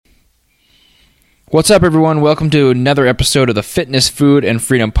What's up, everyone? Welcome to another episode of the Fitness, Food, and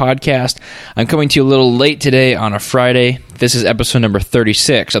Freedom Podcast. I'm coming to you a little late today on a Friday. This is episode number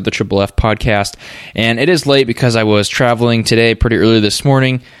 36 of the Triple F Podcast, and it is late because I was traveling today pretty early this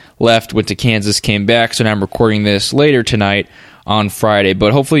morning, went to Kansas, came back, so now I'm recording this later tonight on Friday,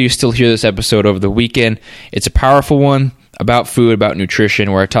 but hopefully you still hear this episode over the weekend. It's a powerful one about food, about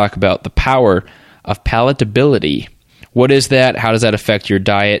nutrition, where I talk about the power of palatability. What is that? How does that affect your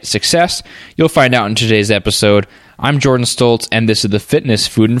diet success? You'll find out in today's episode. I'm Jordan Stoltz, and this is the Fitness,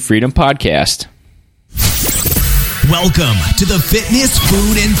 Food, and Freedom Podcast. Welcome to the Fitness,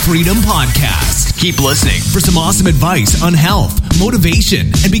 Food, and Freedom Podcast. Keep listening for some awesome advice on health,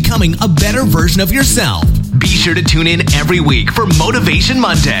 motivation, and becoming a better version of yourself. Be sure to tune in every week for Motivation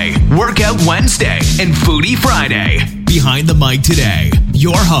Monday, Workout Wednesday, and Foodie Friday. Behind the mic today,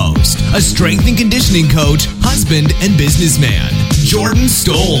 your host, a strength and conditioning coach, husband, and businessman, Jordan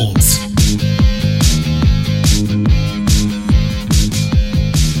Stoltz.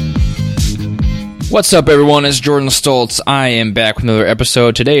 What's up, everyone? It's Jordan Stoltz. I am back with another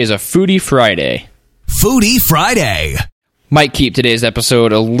episode. Today is a Foodie Friday. Foodie Friday. Might keep today's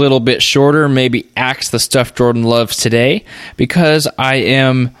episode a little bit shorter, maybe axe the stuff Jordan loves today, because I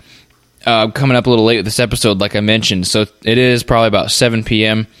am coming up a little late with this episode, like I mentioned. So it is probably about 7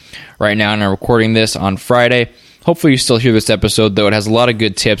 p.m. right now, and I'm recording this on Friday. Hopefully you still hear this episode, though. It has a lot of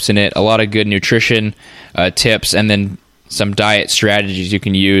good tips in it, a lot of good nutrition tips, and then some diet strategies you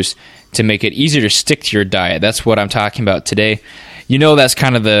can use to make it easier to stick to your diet. That's what I'm talking about today. You know, that's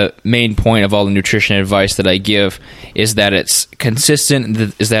kind of the main point of all the nutrition advice that I give, is that it's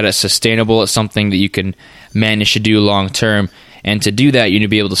consistent, is that it's sustainable, it's something that you can manage to do long term. And to do that, you need to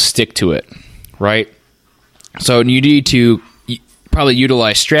be able to stick to it, right? So you need to probably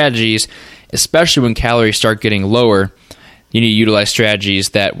utilize strategies, especially when calories start getting lower. You need to utilize strategies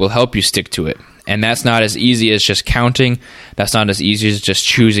that will help you stick to it. And that's not as easy as just counting. That's not as easy as just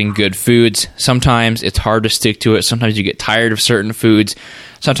choosing good foods. Sometimes it's hard to stick to it. Sometimes you get tired of certain foods.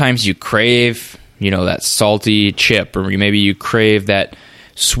 Sometimes you crave, that salty chip, or maybe you crave that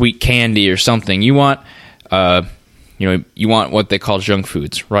sweet candy or something. You want what they call junk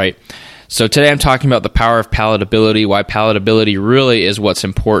foods, right? So today I'm talking about the power of palatability, why palatability really is what's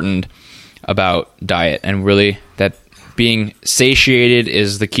important about diet, and really that being satiated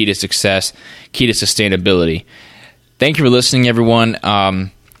is the key to success, key to sustainability. Thank you for listening, everyone.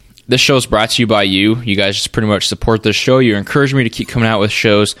 This show is brought to you by you. You guys just pretty much support this show. You encourage me to keep coming out with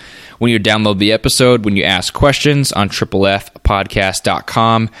shows when you download the episode, when you ask questions on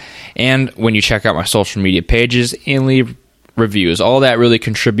triplefpodcast.com, and when you check out my social media pages and leave reviews. All that really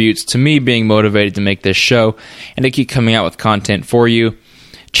contributes to me being motivated to make this show and to keep coming out with content for you.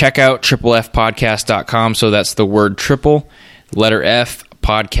 Check out triplefpodcast.com. So that's the word triple, letter F,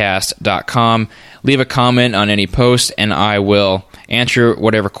 podcast.com. Leave a comment on any post, and I will answer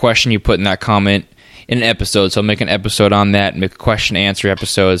whatever question you put in that comment in an episode. So I'll make an episode on that, make question answer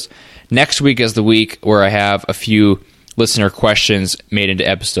episodes. Next week is the week where I have a few listener questions made into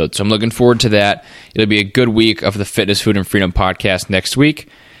episodes. So I'm looking forward to that. It'll be a good week of the Fitness, Food, and Freedom Podcast next week.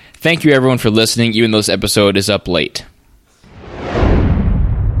 Thank you, everyone, for listening, even though this episode is up late.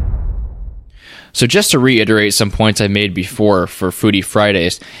 So just to reiterate some points I made before for Foodie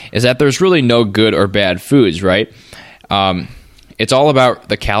Fridays, is that there's really no good or bad foods, right? It's all about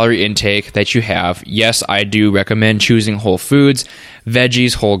the calorie intake that you have. Yes, I do recommend choosing whole foods,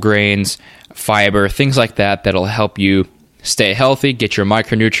 veggies, whole grains, fiber, things like that that'll help you stay healthy, get your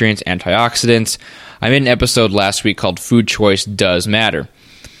micronutrients, antioxidants. I made an episode last week called Food Choice Does Matter.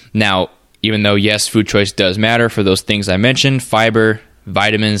 Now, even though, yes, food choice does matter for those things I mentioned, fiber,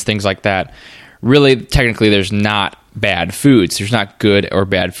 vitamins, things like that, really, technically, there's not bad foods. There's not good or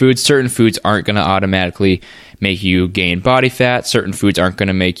bad foods. Certain foods aren't going to automatically make you gain body fat. Certain foods aren't going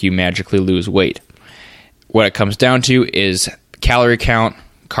to make you magically lose weight. What it comes down to is calorie count,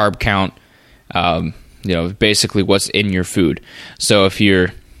 carb count, basically what's in your food. So if you're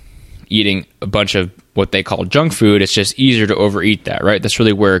eating a bunch of what they call junk food, it's just easier to overeat that, right? That's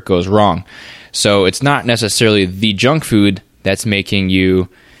really where it goes wrong. So it's not necessarily the junk food that's making you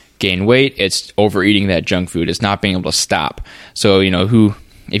gain weight, it's overeating that junk food. It's not being able to stop. So,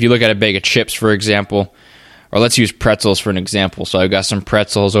 if you look at a bag of chips, for example, or let's use pretzels for an example. So I've got some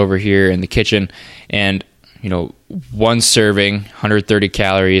pretzels over here in the kitchen, and, one serving, 130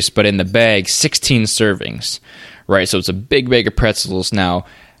 calories, but in the bag, 16 servings, right? So it's a big bag of pretzels. Now,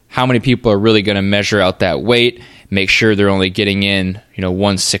 how many people are really going to measure out that weight, make sure they're only getting in,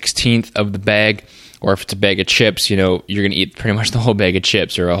 1/16 of the bag? Or if it's a bag of chips, you're going to eat pretty much the whole bag of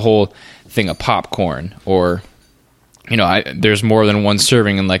chips, or a whole thing of popcorn, or, there's more than one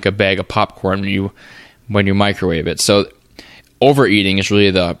serving in like a bag of popcorn when you microwave it. So overeating is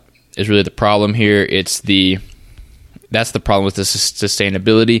really the problem here. That's the problem with the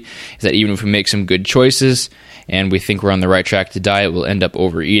sustainability, is that even if we make some good choices and we think we're on the right track to diet, we'll end up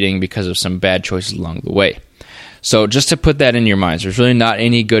overeating because of some bad choices along the way. So just to put that in your minds, there's really not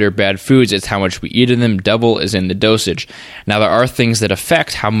any good or bad foods. It's how much we eat of them. Double is in the dosage. Now, there are things that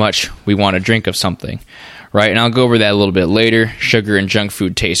affect how much we want to drink of something, right? And I'll go over that a little bit later. Sugar and junk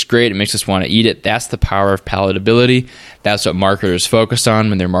food taste great. It makes us want to eat it. That's the power of palatability. That's what marketers focus on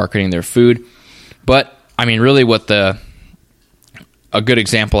when they're marketing their food. But, I mean, really a good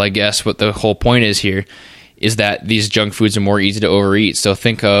example, I guess, what the whole point is here is that these junk foods are more easy to overeat. So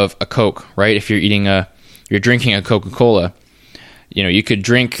think of a Coke, right? If you're drinking a Coca-Cola, you could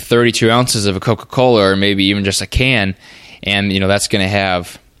drink 32 ounces of a Coca-Cola or maybe even just a can, and that's going to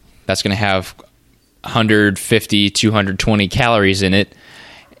have 150, 220 calories in it,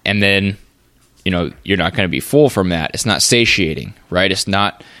 and then you're not going to be full from that. It's not satiating, right?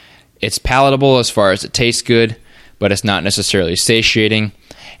 It's palatable as far as it tastes good, but it's not necessarily satiating,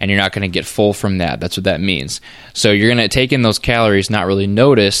 and you're not going to get full from that. That's what that means. So you're going to take in those calories, not really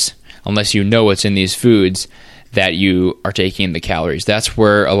notice, unless you know what's in these foods, that you are taking the calories. That's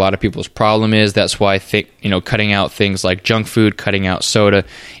where a lot of people's problem is. That's why I think, cutting out things like junk food, cutting out soda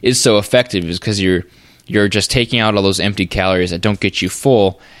is so effective, is because you're just taking out all those empty calories that don't get you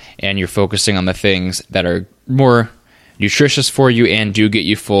full, and you're focusing on the things that are more nutritious for you and do get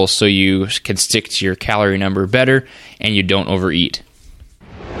you full, so you can stick to your calorie number better and you don't overeat.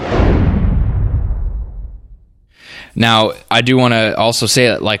 Now, I do want to also say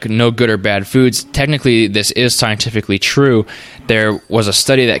that, like, no good or bad foods, technically this is scientifically true. There was a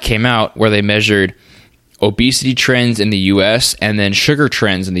study that came out where they measured obesity trends in the U.S. and then sugar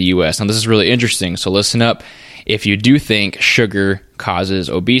trends in the U.S. Now, this is really interesting, so listen up if you do think sugar causes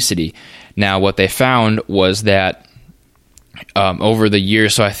obesity. Now, what they found was that over the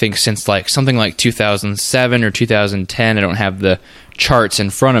years, so I think since something like 2007 or 2010, I don't have the charts in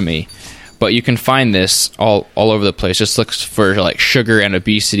front of me, but you can find this all over the place. Just look for sugar and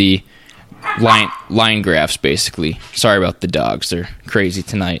obesity line graphs, basically. Sorry about the dogs; they're crazy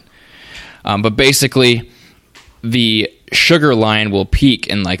tonight. But basically, the sugar line will peak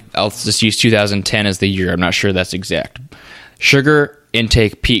in I'll just use 2010 as the year. I'm not sure that's exact. Sugar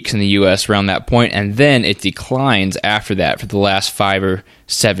intake peaks in the U.S. around that point, and then it declines after that for the last 5 or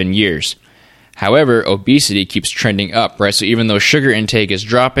 7 years. However, obesity keeps trending up, right? So even though sugar intake is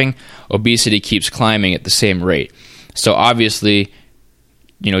dropping, obesity keeps climbing at the same rate. So obviously,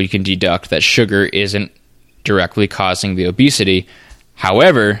 you can deduct that sugar isn't directly causing the obesity.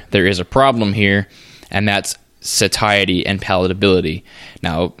 However, there is a problem here, and that's satiety and palatability.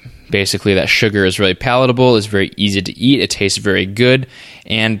 Now, basically, that sugar is really palatable, is very easy to eat, it tastes very good,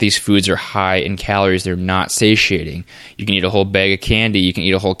 and these foods are high in calories. They're not satiating. You can eat a whole bag of candy, you can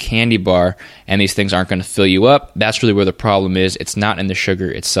eat a whole candy bar, and these things aren't going to fill you up. That's really where the problem is. It's not in the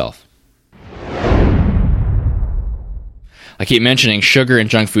sugar itself. I keep mentioning sugar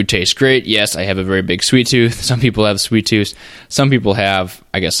and junk food taste great. Yes, I have a very big sweet tooth. Some people have sweet tooth. Some people have,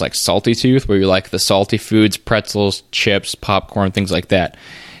 I guess, salty tooth, where you like the salty foods, pretzels, chips, popcorn, things like that.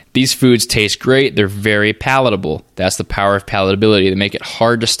 These foods taste great. They're very palatable. That's the power of palatability. They make it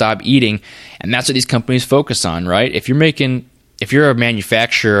hard to stop eating, and that's what these companies focus on, right? If you're a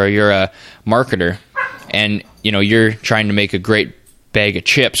manufacturer or you're a marketer, and you're trying to make a great bag of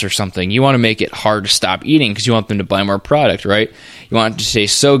chips or something, you want to make it hard to stop eating because you want them to buy more product, right? You want it to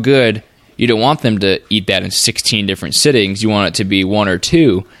taste so good, you don't want them to eat that in 16 different sittings. You want it to be 1 or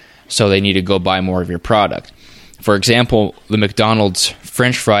 2, so they need to go buy more of your product. For example, the McDonald's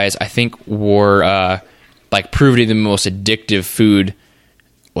French fries, I think, were proved to be the most addictive food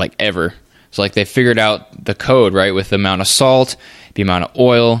ever. So they figured out the code, right, with the amount of salt, the amount of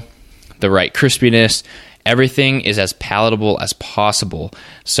oil, the right crispiness. Everything is as palatable as possible.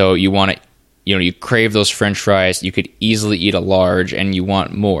 So you want it, you crave those French fries. You could easily eat a large, and you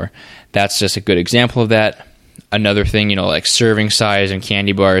want more. That's just a good example of that. Another thing, serving size and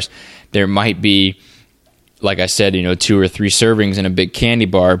candy bars, there might be, like I said, 2 or 3 servings in a big candy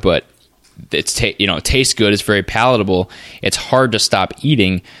bar, but it tastes good. It's very palatable. It's hard to stop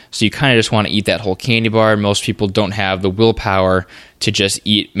eating, so you kind of just want to eat that whole candy bar. Most people don't have the willpower to just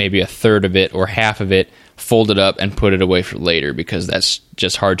eat maybe a third of it or half of it, fold it up, and put it away for later, because that's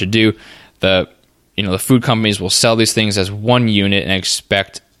just hard to do. The food companies will sell these things as one unit and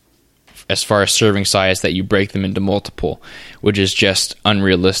expect, as far as serving size, that you break them into multiple, which is just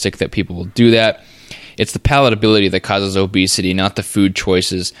unrealistic that people will do that. It's the palatability that causes obesity, not the food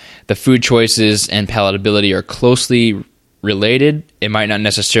choices. The food choices and palatability are closely related. It might not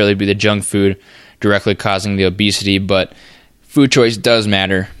necessarily be the junk food directly causing the obesity, but food choice does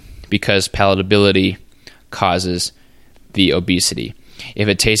matter because palatability causes the obesity. If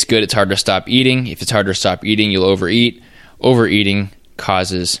it tastes good, it's hard to stop eating. If it's hard to stop eating, you'll overeat. Overeating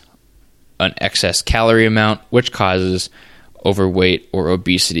causes an excess calorie amount, which causes overweight or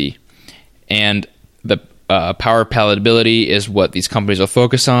obesity. And the power of palatability is what these companies will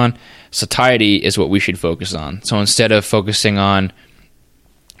focus on. Satiety is what we should focus on. So instead of focusing on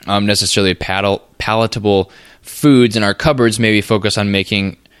necessarily palatable foods in our cupboards, maybe focus on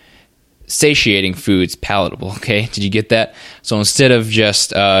making satiating foods palatable. Okay, did you get that? So instead of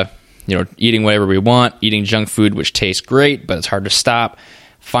just eating whatever we want, eating junk food which tastes great but it's hard to stop,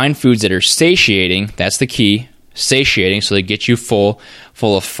 find foods that are satiating. That's the key. Satiating, so they get you full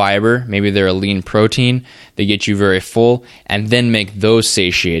of fiber. Maybe they're a lean protein. They get you very full, and then make those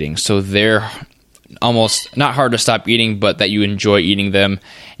satiating. So they're almost not hard to stop eating, but that you enjoy eating them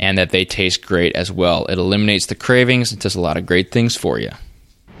and that they taste great as well. It eliminates the cravings. It does a lot of great things for you.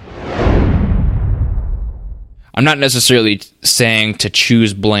 I'm not necessarily saying to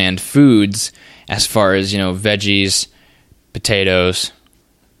choose bland foods as far as, veggies, potatoes,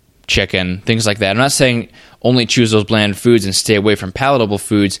 chicken, things like that. I'm not saying only choose those bland foods and stay away from palatable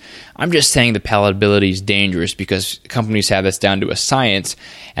foods. I'm just saying the palatability is dangerous because companies have this down to a science,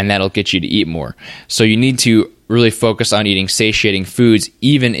 and that'll get you to eat more. So you need to really focus on eating satiating foods,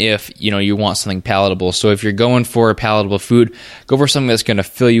 even if you want something palatable. So if you're going for a palatable food, go for something that's going to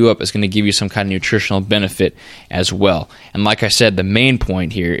fill you up, that's going to give you some kind of nutritional benefit as well. And like I said, the main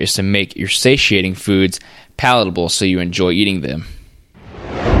point here is to make your satiating foods palatable so you enjoy eating them.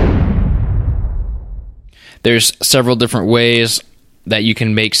 There's several different ways that you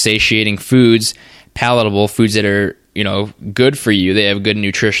can make satiating foods palatable, foods that are, good for you. They have good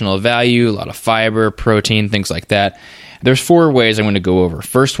nutritional value, a lot of fiber, protein, things like that. There's 4 ways I'm going to go over.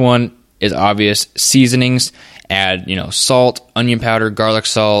 First one is obvious: seasonings. Add, salt, onion powder, garlic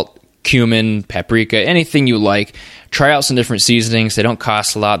salt, cumin, paprika, anything you like. Try out some different seasonings. They don't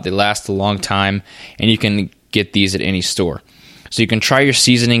cost a lot. They last a long time, and you can get these at any store. So you can try your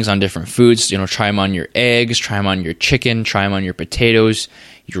seasonings on different foods. Try them on your eggs, try them on your chicken, try them on your potatoes,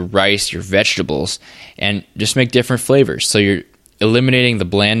 your rice, your vegetables, and just make different flavors. So you're eliminating the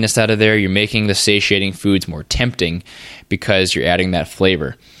blandness out of there. You're making the satiating foods more tempting because you're adding that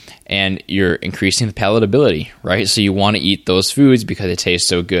flavor. And you're increasing the palatability, right? So you want to eat those foods because they taste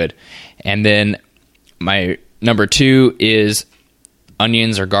so good. And then my number 2 is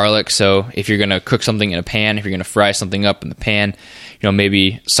onions or garlic. So if you're going to cook something in a pan, if you're going to fry something up in the pan,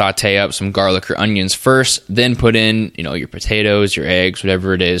 maybe saute up some garlic or onions first, then put in, your potatoes, your eggs,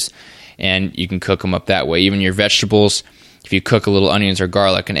 whatever it is, and you can cook them up that way. Even your vegetables, if you cook a little onions or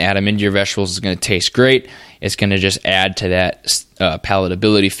garlic and add them into your vegetables, it's going to taste great. It's going to just add to that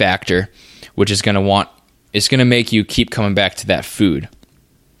palatability factor, which is going to make you keep coming back to that food.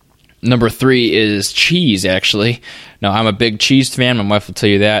 Number 3 is cheese, actually. Now, I'm a big cheese fan. My wife will tell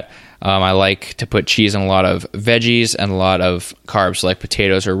you that. I like to put cheese on a lot of veggies and a lot of carbs like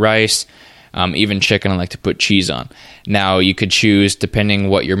potatoes or rice. Even chicken I like to put cheese on. Now, you could choose, depending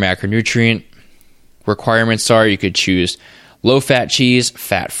what your macronutrient requirements are, you could choose low-fat cheese,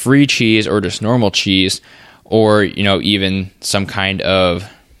 fat-free cheese, or just normal cheese, or, even some kind of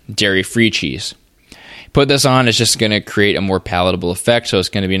dairy-free cheese. Put this on, it's just going to create a more palatable effect, so it's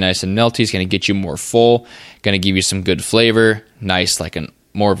going to be nice and melty. It's going to get you more full, going to give you some good flavor, nice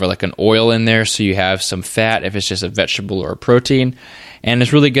more of an oil in there, so you have some fat if it's just a vegetable or a protein, and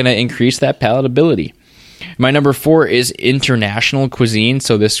it's really going to increase that palatability. My number 4 is international cuisine.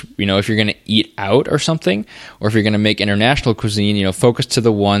 So this, if you're going to eat out or something, or if you're going to make international cuisine, focus to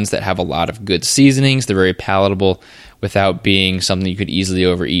the ones that have a lot of good seasonings. They're very palatable without being something you could easily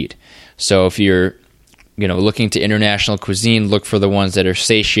overeat. So if you're looking to international cuisine, look for the ones that are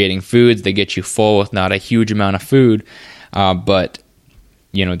satiating foods. They get you full with not a huge amount of food, but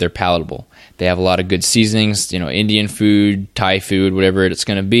they're palatable. They have a lot of good seasonings, Indian food, Thai food, whatever it's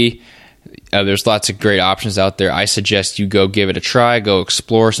going to be. There's lots of great options out there. I suggest you go give it a try, go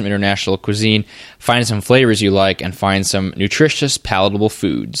explore some international cuisine, find some flavors you like, and find some nutritious, palatable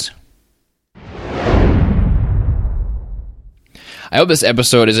foods. I hope this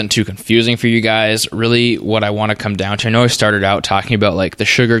episode isn't too confusing for you guys. Really, what I want to come down to, I know I started out talking about the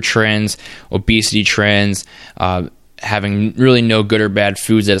sugar trends, obesity trends, having really no good or bad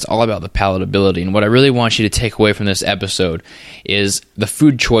foods, that it's all about the palatability. And what I really want you to take away from this episode is the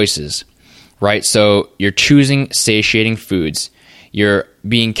food choices, right? So you're choosing satiating foods. you're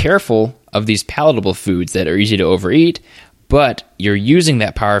being careful of these palatable foods that are easy to overeat, but you're using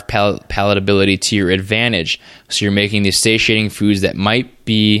that power of palatability to your advantage. So you're making these satiating foods that might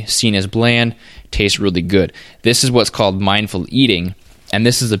be seen as bland taste really good. This is what's called mindful eating, and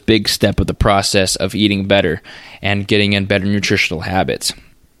this is a big step of the process of eating better and getting in better nutritional habits.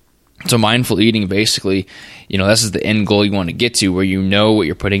 So mindful eating, basically, this is the end goal you want to get to, where you know what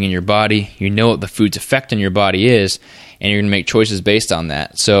you're putting in your body, you know what the food's effect on your body is, and you're going to make choices based on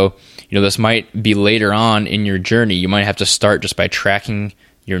that. So, this might be later on in your journey. You might have to start just by tracking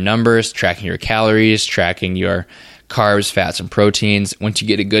your numbers, tracking your calories, tracking your carbs, fats, and proteins. Once you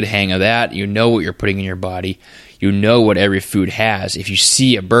get a good hang of that, you know what you're putting in your body. You know what every food has. If you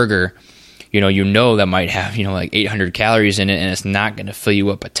see a burger, you know that might have, like 800 calories in it, and it's not going to fill you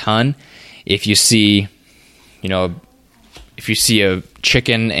up a ton. If you see, a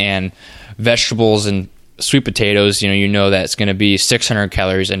chicken and vegetables and sweet potatoes, you know that it's going to be 600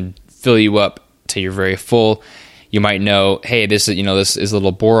 calories and fill you up till you're very full. You might know, hey, this is a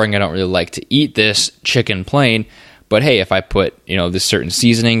little boring. I don't really like to eat this chicken plain. But hey, if I put this certain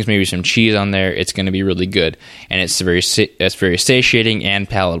seasonings, maybe some cheese on there, it's going to be really good, and it's very satiating and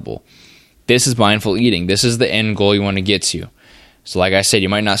palatable. This is mindful eating. This is the end goal you want to get to. So like I said, you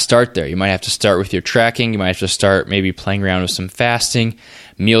might not start there. You might have to start with your tracking. You might have to start maybe playing around with some fasting,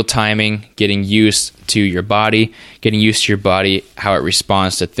 meal timing, getting used to your body, how it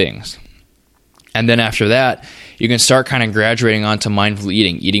responds to things. And then after that, you can start kind of graduating onto mindful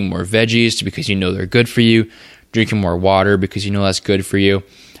eating more veggies because you know they're good for you, drinking more water because you know that's good for you,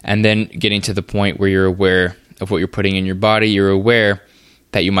 and then getting to the point where you're aware of what you're putting in your body. You're aware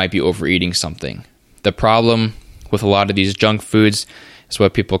that you might be overeating something. The problem with a lot of these junk foods is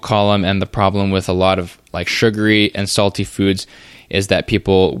what people call them, and the problem with a lot of like sugary and salty foods is that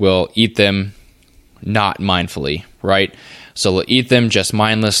people will eat them not mindfully, right? So they'll eat them just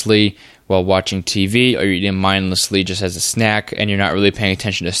mindlessly while watching TV, or you're eating mindlessly just as a snack, and you're not really paying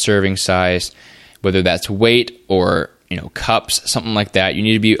attention to serving size, whether that's weight or cups, something like that. You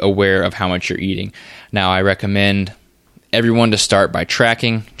need to be aware of how much you're eating. Now, I recommend everyone to start by track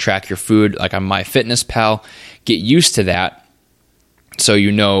your food, like on MyFitnessPal. Get used to that so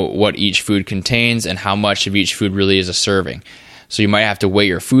you know what each food contains and how much of each food really is a serving. So you might have to weigh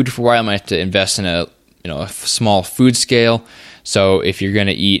your food for a while. You might have to invest in a small food scale. So if you're going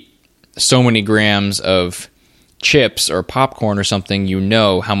to eat so many grams of chips or popcorn or something, you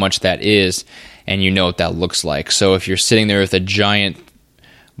know how much that is and you know what that looks like. So if you're sitting there with a giant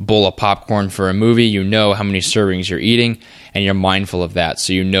bowl of popcorn for a movie, you know how many servings you're eating, and you're mindful of that.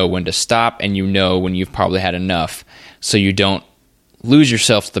 So you know when to stop, and you know when you've probably had enough, so you don't lose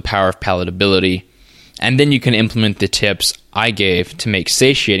yourself to the power of palatability. And then you can implement the tips I gave to make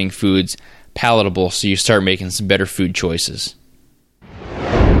satiating foods palatable, so you start making some better food choices.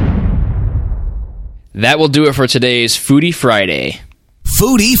 That will do it for today's Foodie Friday.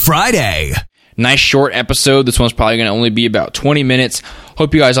 Foodie Friday. Nice short episode. This one's probably going to only be about 20 minutes.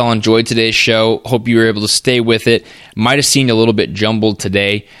 Hope you guys all enjoyed today's show. Hope you were able to stay with it. Might have seemed a little bit jumbled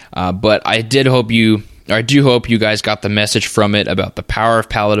today, but I do hope you guys got the message from it about the power of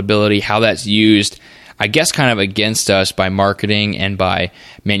palatability, how that's used, I guess, kind of against us by marketing and by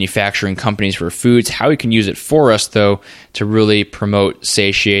manufacturing companies for foods, how we can use it for us, though, to really promote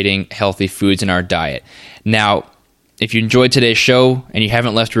satiating, healthy foods in our diet. Now, if you enjoyed today's show and you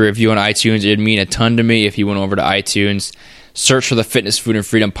haven't left a review on iTunes, it'd mean a ton to me if you went over to iTunes, search for the Fitness, Food, and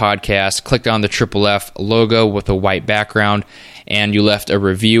Freedom podcast, clicked on the Triple F logo with a white background, and you left a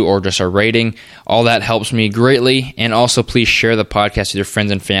review or just a rating. All that helps me greatly. And also, please share the podcast with your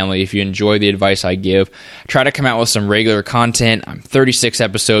friends and family if you enjoy the advice I give. Try to come out with some regular content. I'm 36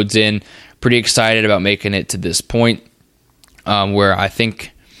 episodes in. Pretty excited about making it to this point where I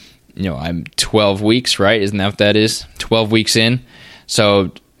think, I'm 12 weeks, right? Isn't that what that is? 12 weeks in.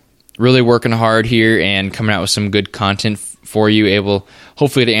 So really working hard here and coming out with some good content for you, able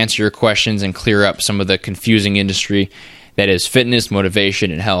hopefully to answer your questions and clear up some of the confusing industry that is fitness,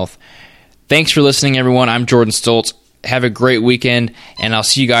 motivation, and health. Thanks for listening, everyone. I'm Jordan Stoltz. Have a great weekend, and I'll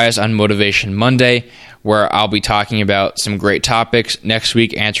see you guys on Motivation Monday, where I'll be talking about some great topics next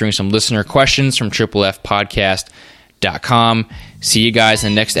week, answering some listener questions from triplefpodcast.com. See you guys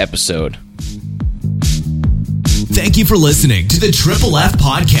in the next episode. Thank you for listening to the Triple F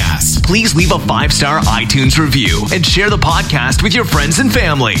Podcast. Please leave a 5-star iTunes review and share the podcast with your friends and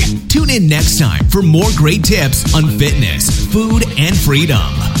family. Tune in next time for more great tips on fitness, food, and freedom.